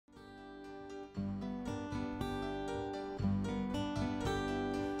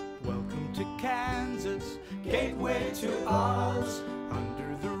Kansas, gateway to Oz.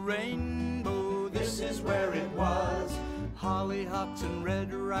 Under the rainbow, this is where it was. Hollyhocks and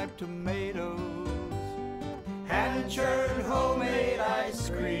red ripe tomatoes, hand-churned homemade ice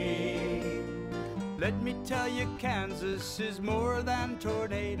cream. Let me tell you, Kansas is more than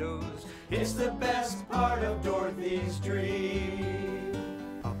tornadoes. It's the best part of Dorothy's dream.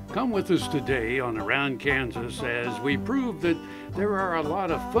 Come with us today on Around Kansas as we prove that there are a lot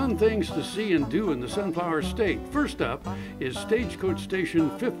of fun things to see and do in the Sunflower State. First up is Stagecoach Station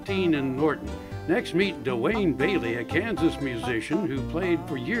 15 in Norton. Next, meet Dawayne Bailey, a Kansas musician who played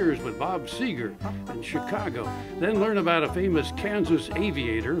for years with Bob Seger and Chicago. Then learn about a famous Kansas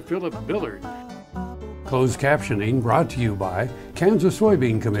aviator, Billard. Closed captioning brought to you by Kansas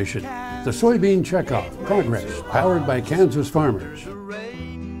Soybean Commission. The Soybean Checkoff, progress, powered by Kansas farmers.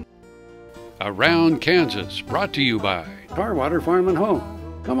 Around Kansas, brought to you by Tarwater Farm and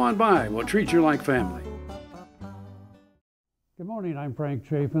Home. Come on by, we'll treat you like family. Good morning, I'm Frank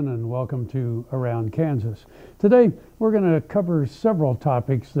Chafin and welcome to Around Kansas. Today we're going to cover several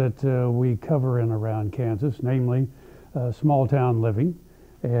topics that we cover in Around Kansas, namely small town living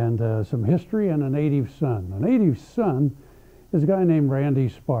and some history and a native son. A native son is a guy named Randy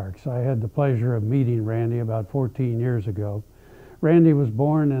Sparks. I had the pleasure of meeting Randy about 14 years ago. Randy was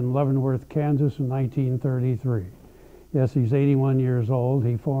born in Leavenworth, Kansas in 1933. Yes, he's 81 years old.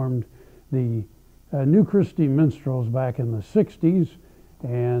 He formed the New Christy Minstrels back in the 60s,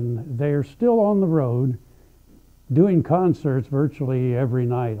 and they're still on the road doing concerts virtually every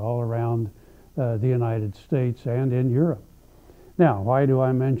night all around the United States and in Europe. Now, why do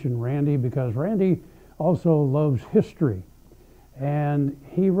I mention Randy? Because Randy also loves history, and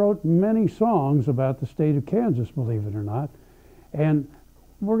he wrote many songs about the state of Kansas, believe it or not. And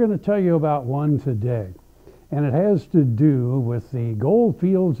we're going to tell you about one today, and it has to do with the gold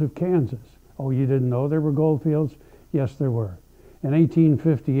fields of Kansas. Oh, you didn't know there were gold fields? Yes, there were. In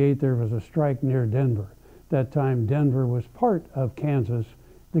 1858, there was a strike near Denver. That time, Denver was part of Kansas,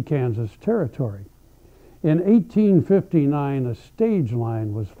 the Kansas Territory. In 1859, a stage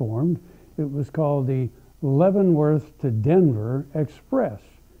line was formed. It was called the Leavenworth to Denver Express.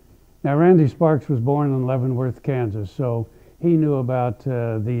 Now, Randy Sparks was born in Leavenworth, Kansas, so he knew about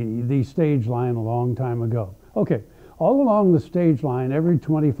the stage line a long time ago. Okay, all along the stage line, every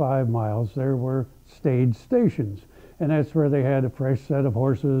 25 miles, there were stage stations. And that's where they had a fresh set of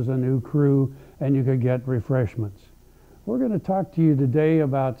horses, a new crew, and you could get refreshments. We're going to talk to you today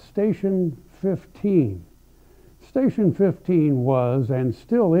about Station 15. Station 15 was, and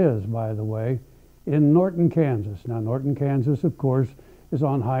still is, by the way, in Norton, Kansas. Now, Norton, Kansas, of course, is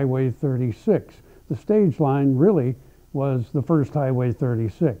on Highway 36. The stage line really was the first Highway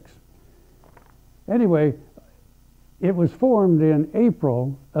 36. Anyway, it was formed in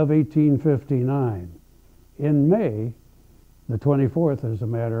April of 1859. In May, the 24th as a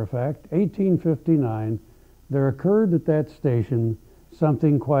matter of fact, 1859, there occurred at that station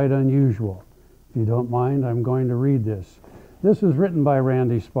something quite unusual. If you don't mind, I'm going to read this. This is written by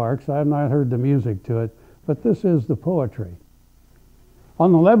Randy Sparks. I've not heard the music to it, but this is the poetry.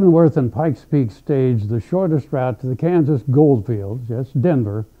 On the Leavenworth and Pikes Peak stage, the shortest route to the Kansas goldfields, yes,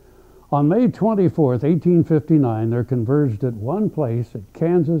 Denver, on May 24th, 1859, there converged at one place at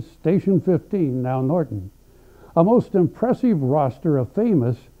Kansas Station 15, now Norton, a most impressive roster of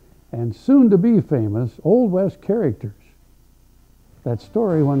famous and soon-to-be famous Old West characters. That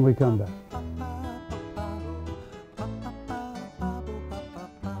story when we come back.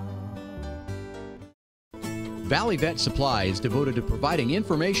 Valley Vet Supply is devoted to providing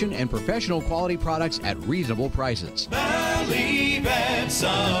information and professional quality products at reasonable prices. Valley Vet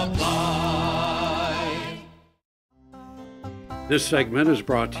Supply. This segment is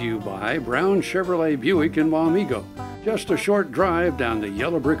brought to you by Brown Chevrolet Buick in Wamego, just a short drive down the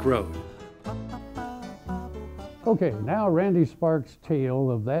Yellow Brick Road. Okay, now Randy Sparks' tale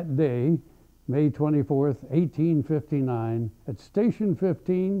of that day, May 24th, 1859, at Station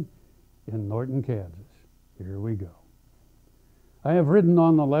 15 in Norton, Kansas. Here we go. I have ridden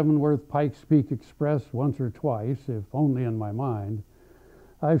on the Leavenworth Pikes Peak Express once or twice, if only in my mind.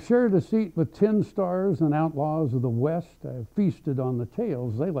 I've shared a seat with tin stars and outlaws of the West. I've feasted on the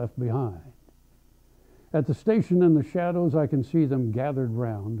tales they left behind. At the station in the shadows, I can see them gathered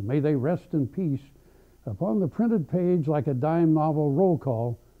round. May they rest in peace upon the printed page like a dime novel roll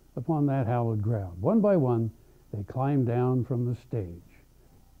call upon that hallowed ground. One by one, they climb down from the stage.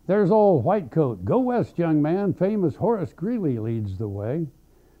 There's old Whitecoat, go west, young man. Famous Horace Greeley leads the way.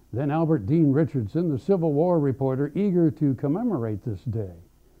 Then Albert Dean Richardson, the Civil War reporter, eager to commemorate this day.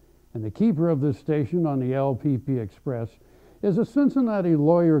 And the keeper of this station on the LPP Express Is a Cincinnati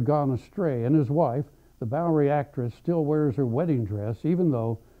lawyer gone astray, and his wife, the Bowery actress, still wears her wedding dress even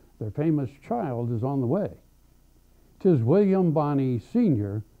though their famous child is on the way? 'Tis William Bonney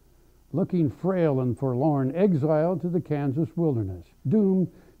Sr., looking frail and forlorn, exiled to the Kansas wilderness, doomed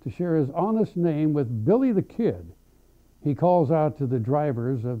to share his honest name with Billy the Kid. He calls out to the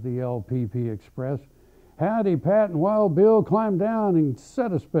drivers of the LPP Express, "Howdy, Pat and Wild Bill, climb down and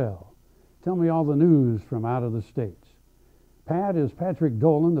set a spell. Tell me all the news from out of the States." Pat is Patrick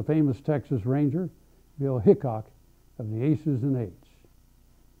Dolan, the famous Texas Ranger, Bill Hickok of the Aces and Eights.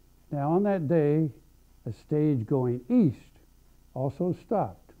 Now on that day, a stage going east also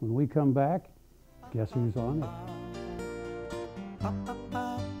stopped. When we come back, guess who's on it?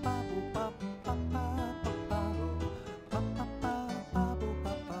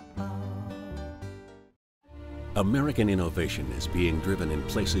 American innovation is being driven in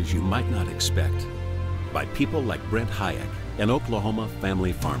places you might not expect by people like Brent Hayek, an Oklahoma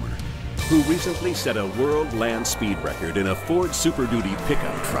family farmer, who recently set a world land speed record in a Ford Super Duty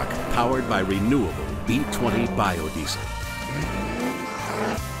pickup truck powered by renewable B20 biodiesel.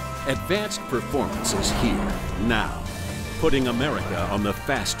 Advanced performance is here, now, putting America on the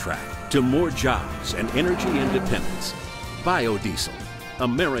fast track to more jobs and energy independence. Biodiesel,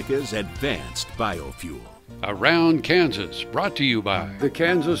 America's advanced biofuel. Around Kansas, brought to you by the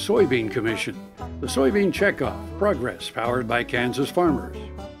Kansas Soybean Commission. The Soybean Checkoff, progress powered by Kansas farmers.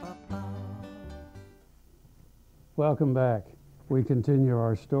 Welcome back. We continue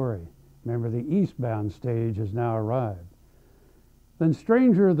our story. Remember, the eastbound stage has now arrived. Then,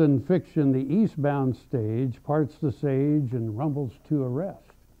 stranger than fiction, the eastbound stage parts the sage and rumbles to a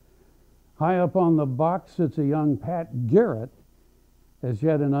rest. High up on the box sits a young Pat Garrett, as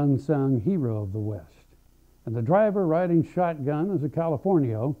yet an unsung hero of the West. And the driver riding shotgun is a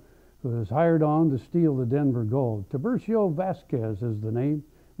Californio who is hired on to steal the Denver gold. Tiburcio Vasquez is the name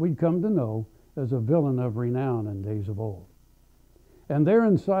we'd come to know as a villain of renown in days of old. And there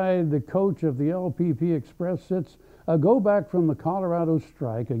inside the coach of the LPP Express sits a go-back from the Colorado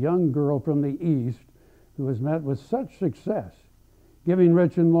strike, a young girl from the East who has met with such success, giving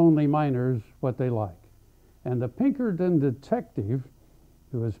rich and lonely miners what they like. And the Pinkerton detective,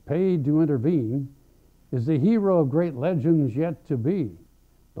 who is paid to intervene, is the hero of great legends yet to be.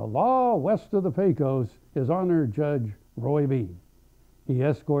 The law west of the Pecos is Honor Judge Roy Bean. He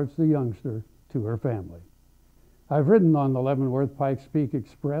escorts the youngster to her family. I've ridden on the Leavenworth Pikes Peak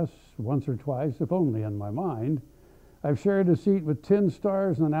Express once or twice, if only in my mind. I've shared a seat with tin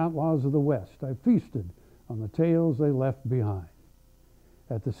stars and outlaws of the West. I've feasted on the tales they left behind.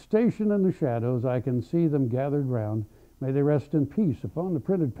 At the station in the shadows, I can see them gathered round. May they rest in peace upon the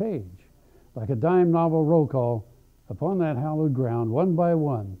printed page. Like a dime novel roll call, upon that hallowed ground, one by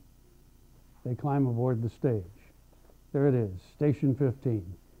one, they climb aboard the stage. There it is, Station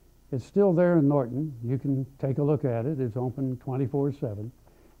 15. It's still there in Norton. You can take a look at it. It's open 24/7,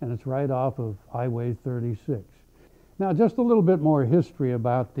 and it's right off of Highway 36. Now, just a little bit more history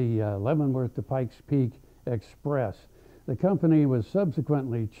about the Leavenworth to Pikes Peak Express. The company was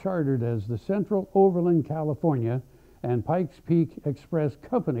subsequently chartered as the Central Overland California and Pikes Peak Express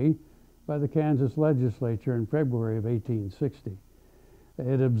Company by the Kansas legislature in February of 1860.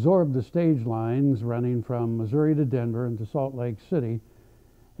 It absorbed the stage lines running from Missouri to Denver and to Salt Lake City.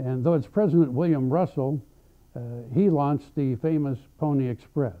 And though its president, William Russell, he launched the famous Pony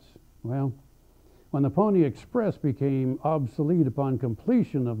Express. Well, when the Pony Express became obsolete upon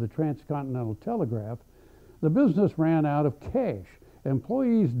completion of the transcontinental telegraph, the business ran out of cash.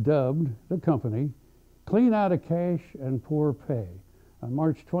 Employees dubbed the company clean out of cash and poor pay. On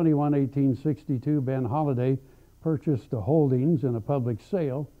March 21, 1862, Ben Holliday purchased the holdings in a public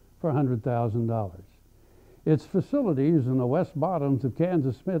sale for $100,000. Its facilities in the west bottoms of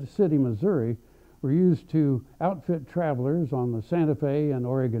Kansas City, Missouri, were used to outfit travelers on the Santa Fe and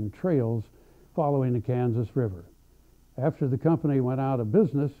Oregon trails following the Kansas River. After the company went out of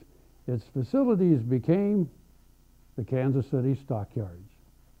business, its facilities became the Kansas City Stockyards.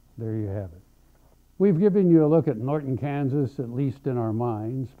 There you have it. We've given you a look at Norton, Kansas, at least in our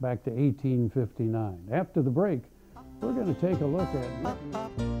minds, back to 1859. After the break, we're going to take a look at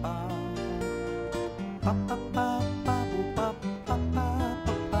Norton.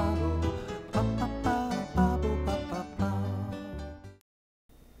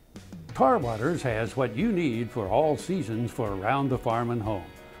 Tar Waters has what you need for all seasons for around the farm and home.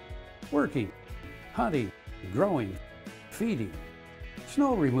 Working, hunting, growing, feeding,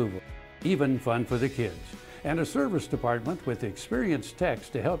 snow removal, even fun for the kids. And a service department with experienced techs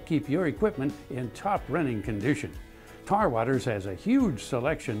to help keep your equipment in top running condition. Tar Waters has a huge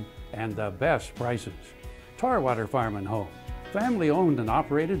selection and the best prices. Tar Water Farm and Home, Family owned and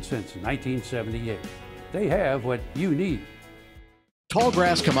operated since 1978. They have what you need.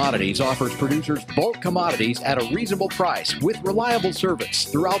 Tallgrass Commodities offers producers bulk commodities at a reasonable price with reliable service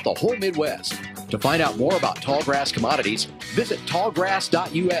throughout the whole Midwest. To find out more about Tallgrass Commodities, visit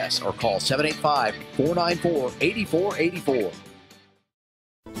tallgrass.us or call 785-494-8484.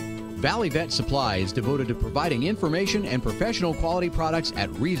 Valley Vet Supply is devoted to providing information and professional quality products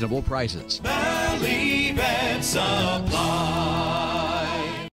at reasonable prices. Valley Vet Supply.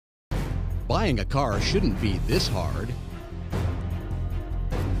 Buying a car shouldn't be this hard.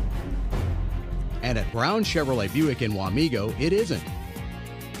 And at Brown Chevrolet Buick in Wamego, it isn't.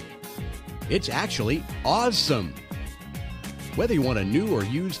 It's actually awesome. Whether you want a new or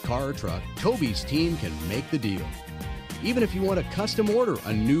used car or truck, Toby's team can make the deal. Even if you want to custom order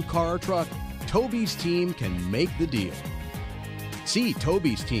a new car or truck, Toby's team can make the deal. See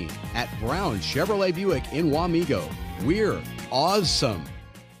Toby's team at Brown Chevrolet Buick in Wamego. We're awesome.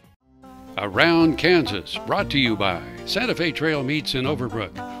 Around Kansas, brought to you by Santa Fe Trail Meats in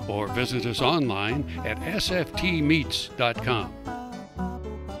Overbrook, or visit us online at sftmeats.com.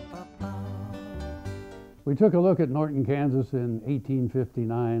 We took a look at Norton, Kansas in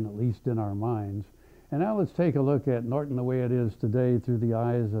 1859, at least in our minds. And now let's take a look at Norton the way it is today through the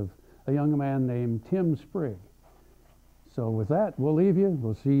eyes of a young man named Tim Sprigg. So with that, we'll leave you.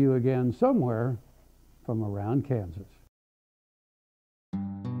 We'll see you again somewhere from around Kansas.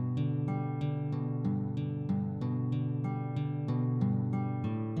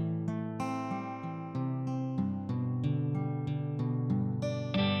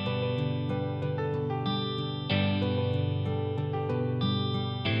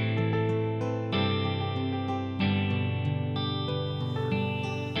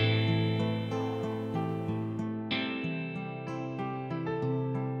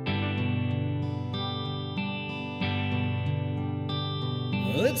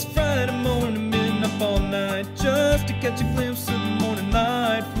 Well, it's Friday morning, been up all night just to catch a glimpse of the morning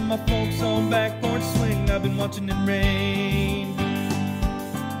light from my folks on back porch swing. I've been watching it rain.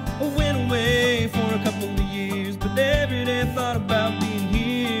 I went away for a couple of years, but every day I thought about being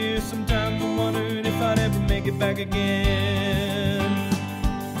here. Sometimes I wondered if I'd ever make it back again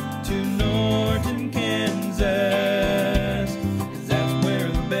to Norton, Kansas, 'cause that's where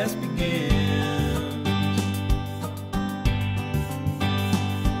the best begins.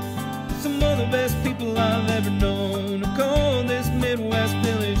 Some of the best people I've ever known have called this Midwest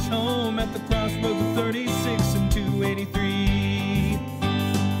village home at the crossroads of 36 and 283.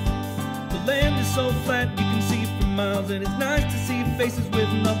 The land is so flat you can see for miles, and it's nice to see faces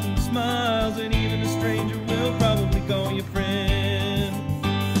with nothing but smiles, and even a stranger will probably call you friend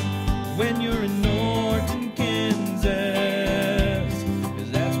when you're in Norton, Kansas,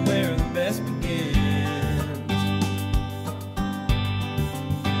 'cause that's where the best begins.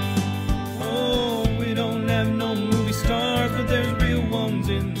 Oh, we don't have no movie stars, but there's real ones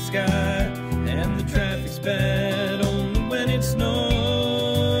in the sky, and the traffic's bad only when it snows.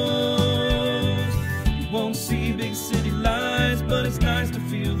 You won't see big city lights, but it's nice to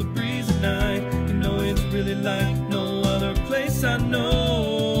feel the breeze at night. You know it's really like no other place I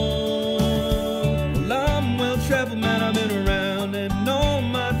know. Well, I'm well-traveled, man, I've been around, and in all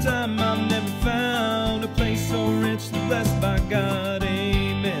my time I've never found a place so richly blessed by God,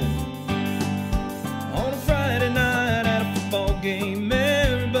 amen. On a Friday night at a football game,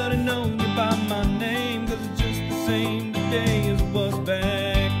 everybody knows me by my name, 'cause it's just the same today as it was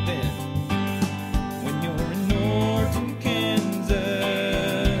back then. When you're in Norton,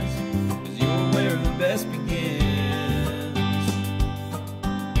 Kansas, 'cause you're where the best begins.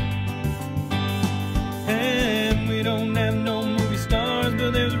 And we don't have no movie stars,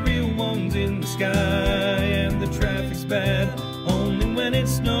 but there's real ones in the sky, and the traffic's bad only when it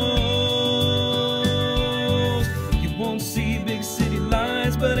snows. You won't see big city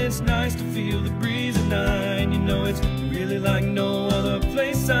lights, but it's nice to feel the breeze at night. You know it's really like no other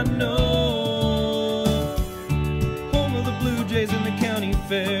place I know. Home of the Blue Jays and the county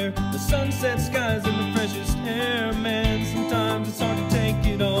fair, the sunset skies and the freshest air. Man, sometimes it's hard to take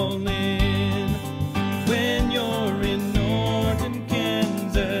it all in when you're in Norton,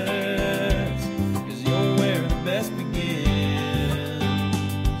 Kansas, 'cause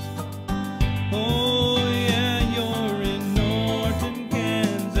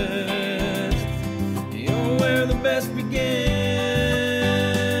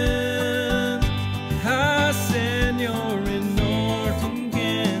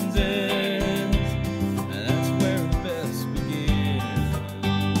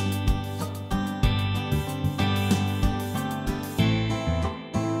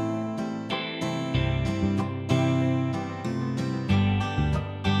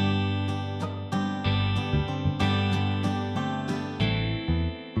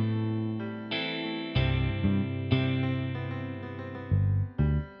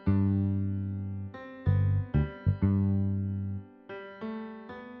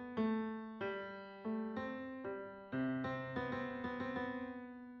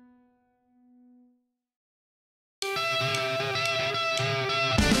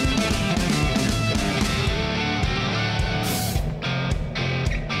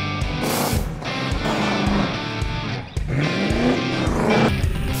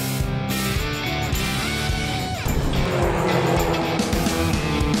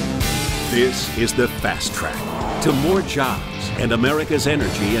This is the fast track to more jobs and America's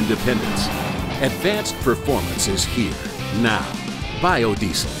energy independence. Advanced performance is here, now.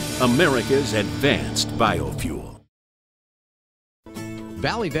 Biodiesel, America's advanced biofuel.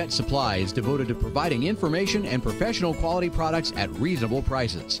 Valley Vet Supply is devoted to providing information and professional quality products at reasonable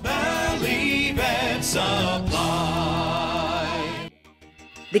prices. Valley Vet Supply.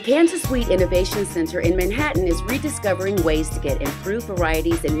 The Kansas Wheat Innovation Center in Manhattan is rediscovering ways to get improved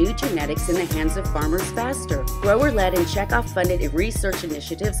varieties and new genetics in the hands of farmers faster. Grower-led and checkoff-funded research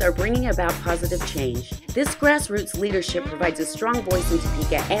initiatives are bringing about positive change. This grassroots leadership provides a strong voice in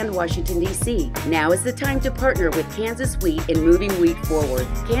Topeka and Washington, D.C. Now is the time to partner with Kansas Wheat in moving wheat forward.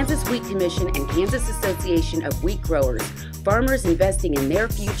 Kansas Wheat Commission and Kansas Association of Wheat Growers. Farmers investing in their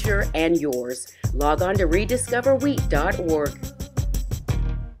future and yours. Log on to rediscoverwheat.org.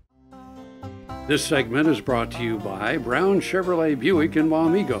 This segment is brought to you by Brown Chevrolet Buick in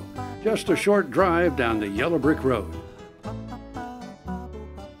Wamego, just a short drive down the Yellow Brick Road.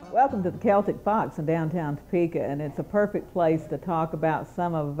 Welcome to the Celtic Fox in downtown Topeka, and it's a perfect place to talk about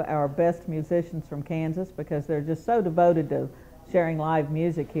some of our best musicians from Kansas because they're just so devoted to sharing live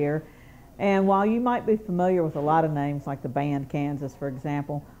music here. And while you might be familiar with a lot of names like the band Kansas, for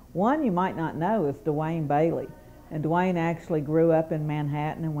example, one you might not know is Dawayne Bailey. And Dawayne actually grew up in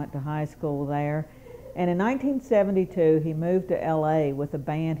Manhattan and went to high school there. And in 1972, he moved to LA with a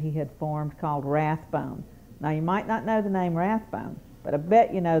band he had formed called Rathbone. Now, you might not know the name Rathbone, but I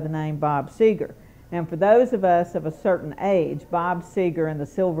bet you know the name Bob Seger. And for those of us of a certain age, Bob Seger and the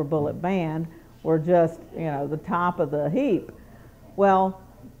Silver Bullet Band were just, the top of the heap. Well,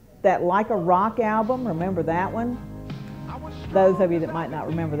 that Like a Rock album, remember that one? Those of you that might not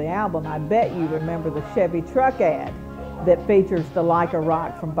remember the album, I bet you remember the Chevy truck ad that features the Like a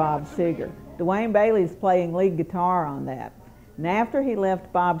Rock from Bob Seger. Dawayne Bailey is playing lead guitar on that. And after he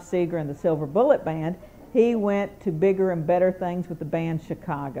left Bob Seger and the Silver Bullet Band, he went to bigger and better things with the band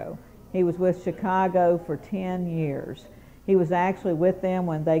Chicago. He was with Chicago for 10 years. He was actually with them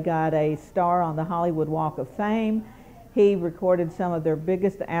when they got a star on the Hollywood Walk of Fame. He recorded some of their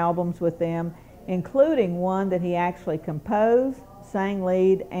biggest albums with them, including one that he actually composed, sang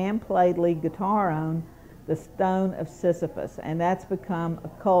lead, and played lead guitar on, The Stone of Sisyphus, and that's become a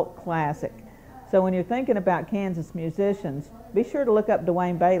cult classic. So when you're thinking about Kansas musicians, be sure to look up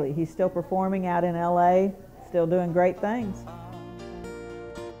Dawayne Bailey. He's still performing out in LA, still doing great things.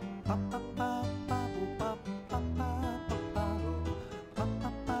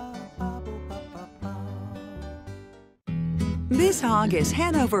 This hog is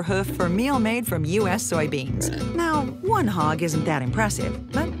Hanover hoof for meal made from U.S. soybeans. Now, one hog isn't that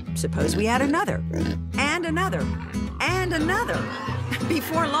impressive, but suppose we add another, and another, and another.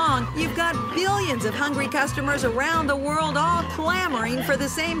 Before long, you've got billions of hungry customers around the world all clamoring for the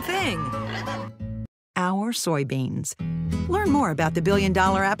same thing. Our soybeans. Learn more about the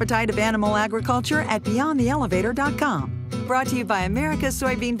billion-dollar appetite of animal agriculture at BeyondTheElevator.com. Brought to you by America's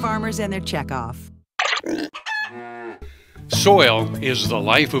soybean farmers and their checkoff. Soil is the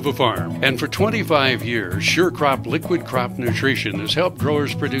life of a farm, and for 25 years, SureCrop Liquid Crop Nutrition has helped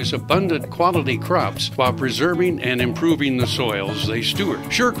growers produce abundant quality crops while preserving and improving the soils they steward.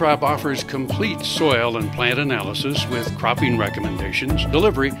 SureCrop offers complete soil and plant analysis with cropping recommendations,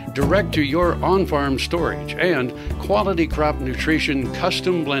 delivery direct to your on-farm storage, and quality crop nutrition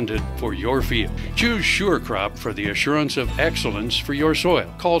custom blended for your field. Choose SureCrop for the assurance of excellence for your soil.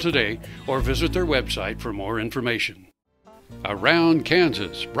 Call today or visit their website for more information. Around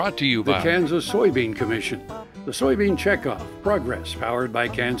Kansas, brought to you by the Kansas Soybean Commission, the Soybean Checkoff, Progress, powered by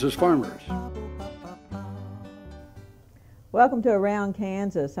Kansas farmers. Welcome to Around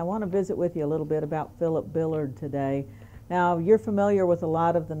Kansas. I want to visit with you a little bit about Philip Billard today. Now, you're familiar with a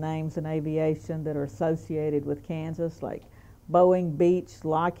lot of the names in aviation that are associated with Kansas, like Boeing, Beech,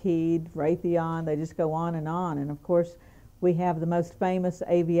 Lockheed, Raytheon. They just go on. And of course, we have the most famous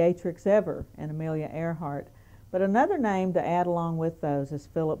aviatrix ever in Amelia Earhart. But another name to add along with those is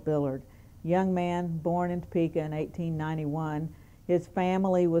Philip Billard. Young man born in Topeka in 1891. His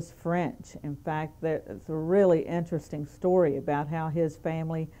family was French. In fact, there's a really interesting story about how his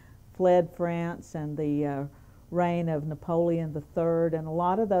family fled France and the reign of Napoleon III, and a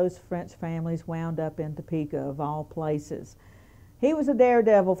lot of those French families wound up in Topeka, of all places. He was a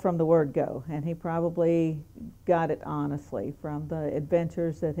daredevil from the word go, and he probably got it honestly from the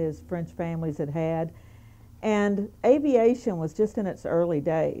adventures that his French families had had. And aviation was just in its early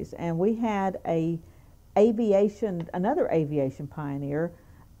days, and we had another aviation pioneer,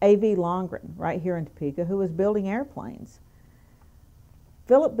 A.V. Longren, right here in Topeka, who was building airplanes.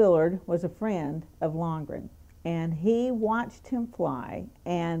 Philip Billard was a friend of Longren, and he watched him fly,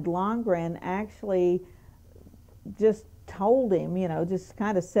 and Longren actually just told him, you know, just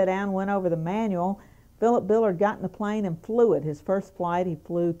kind of sat down, went over the manual. Philip Billard got in the plane and flew it. His first flight, he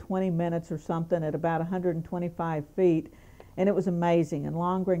flew 20 minutes or something at about 125 feet, and it was amazing. And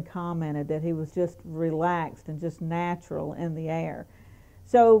Longren commented that he was just relaxed and just natural in the air.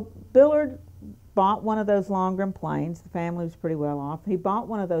 So Billard bought one of those Longren planes. The family was pretty well off. He bought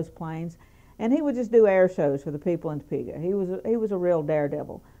one of those planes, and he would just do air shows for the people in Topeka. He was a real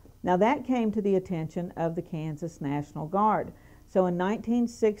daredevil. Now that came to the attention of the Kansas National Guard. So in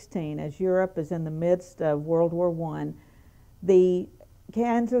 1916, as Europe is in the midst of World War I, the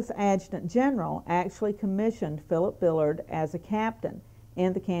Kansas Adjutant General actually commissioned Philip Billard as a captain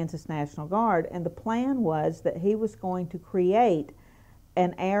in the Kansas National Guard, and the plan was that he was going to create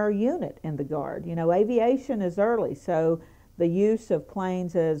an air unit in the Guard. You know, aviation is early, so the use of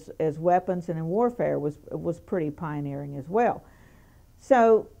planes as weapons and in warfare was pretty pioneering as well.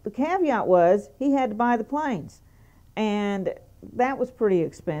 So the caveat was he had to buy the planes, and that was pretty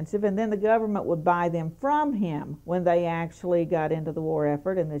expensive, and then the government would buy them from him when they actually got into the war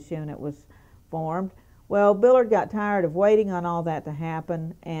effort and this unit was formed. Well, Billard got tired of waiting on all that to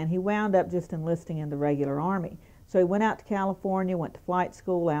happen, and he wound up just enlisting in the regular Army. So he went out to California, went to flight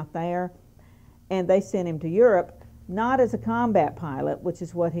school out there, and they sent him to Europe, not as a combat pilot, which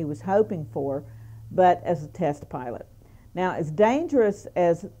is what he was hoping for, but as a test pilot. Now, as dangerous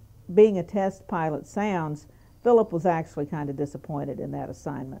as being a test pilot sounds, Philip was actually kind of disappointed in that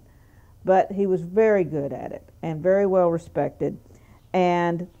assignment. But he was very good at it and very well respected.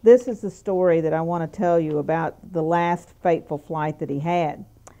 And this is the story that I want to tell you about the last fateful flight that he had.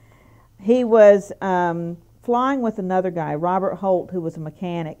 He was flying with another guy, Robert Holt, who was a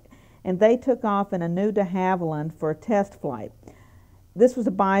mechanic, and they took off in a new de Havilland for a test flight. This was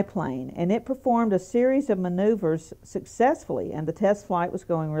a biplane, and it performed a series of maneuvers successfully, and the test flight was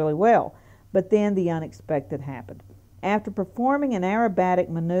going really well. But then the unexpected happened. After performing an aerobatic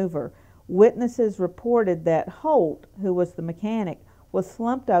maneuver, witnesses reported that Holt, who was the mechanic, was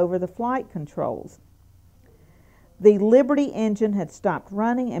slumped over the flight controls. The Liberty engine had stopped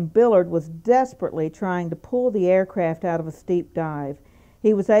running, and Billard was desperately trying to pull the aircraft out of a steep dive.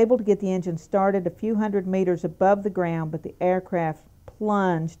 He was able to get the engine started a few hundred meters above the ground, but the aircraft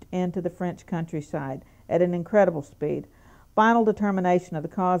plunged into the French countryside at an incredible speed. Final determination of the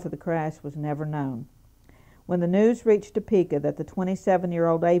cause of the crash was never known. When the news reached Topeka that the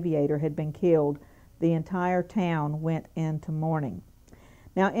 27-year-old aviator had been killed, the entire town went into mourning.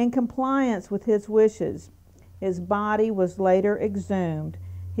 Now, in compliance with his wishes, his body was later exhumed.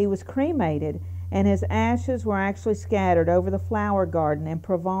 He was cremated, and his ashes were actually scattered over the flower garden in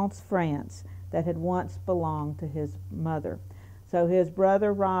Provence, France, that had once belonged to his mother. So his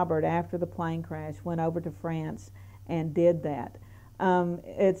brother Robert, after the plane crash, went over to France and did that.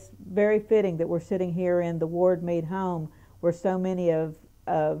 It's very fitting that we're sitting here in the Ward Mead home where so many of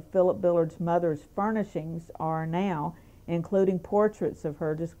Philip Billard's mother's furnishings are now, including portraits of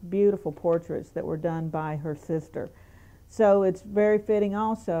her, just beautiful portraits that were done by her sister. So it's very fitting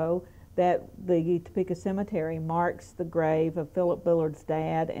also that the Topeka Cemetery marks the grave of Philip Billard's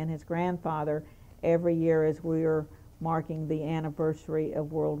dad and his grandfather every year as we're marking the anniversary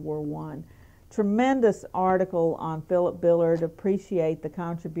of World War I. Tremendous article on Philip Billard. Appreciate the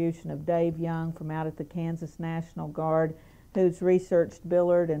contribution of Dave Young from out at the Kansas National Guard, who's researched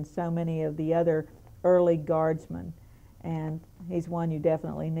Billard and so many of the other early guardsmen. And he's one you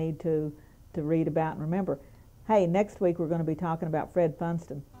definitely need to read about and remember. Hey, next week we're going to be talking about Fred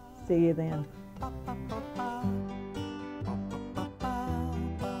Funston. See you then.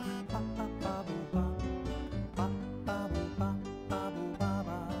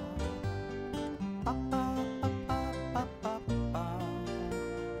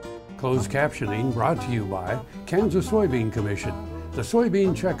 Closed captioning brought to you by Kansas Soybean Commission. The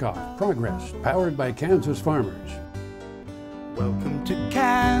Soybean Checkoff, progress, powered by Kansas farmers. Welcome to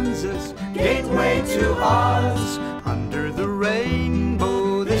Kansas, gateway to Oz. Under the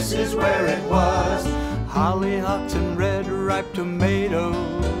rainbow, this is where it was. Hollyhocks and red ripe tomatoes,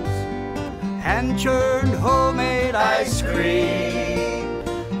 hand-churned homemade ice cream.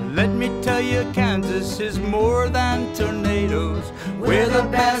 Let me tell you, Kansas is more than tornadoes. We're the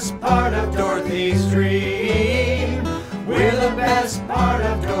best part of Dorothy's dream. We're the best part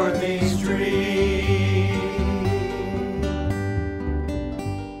of Dorothy's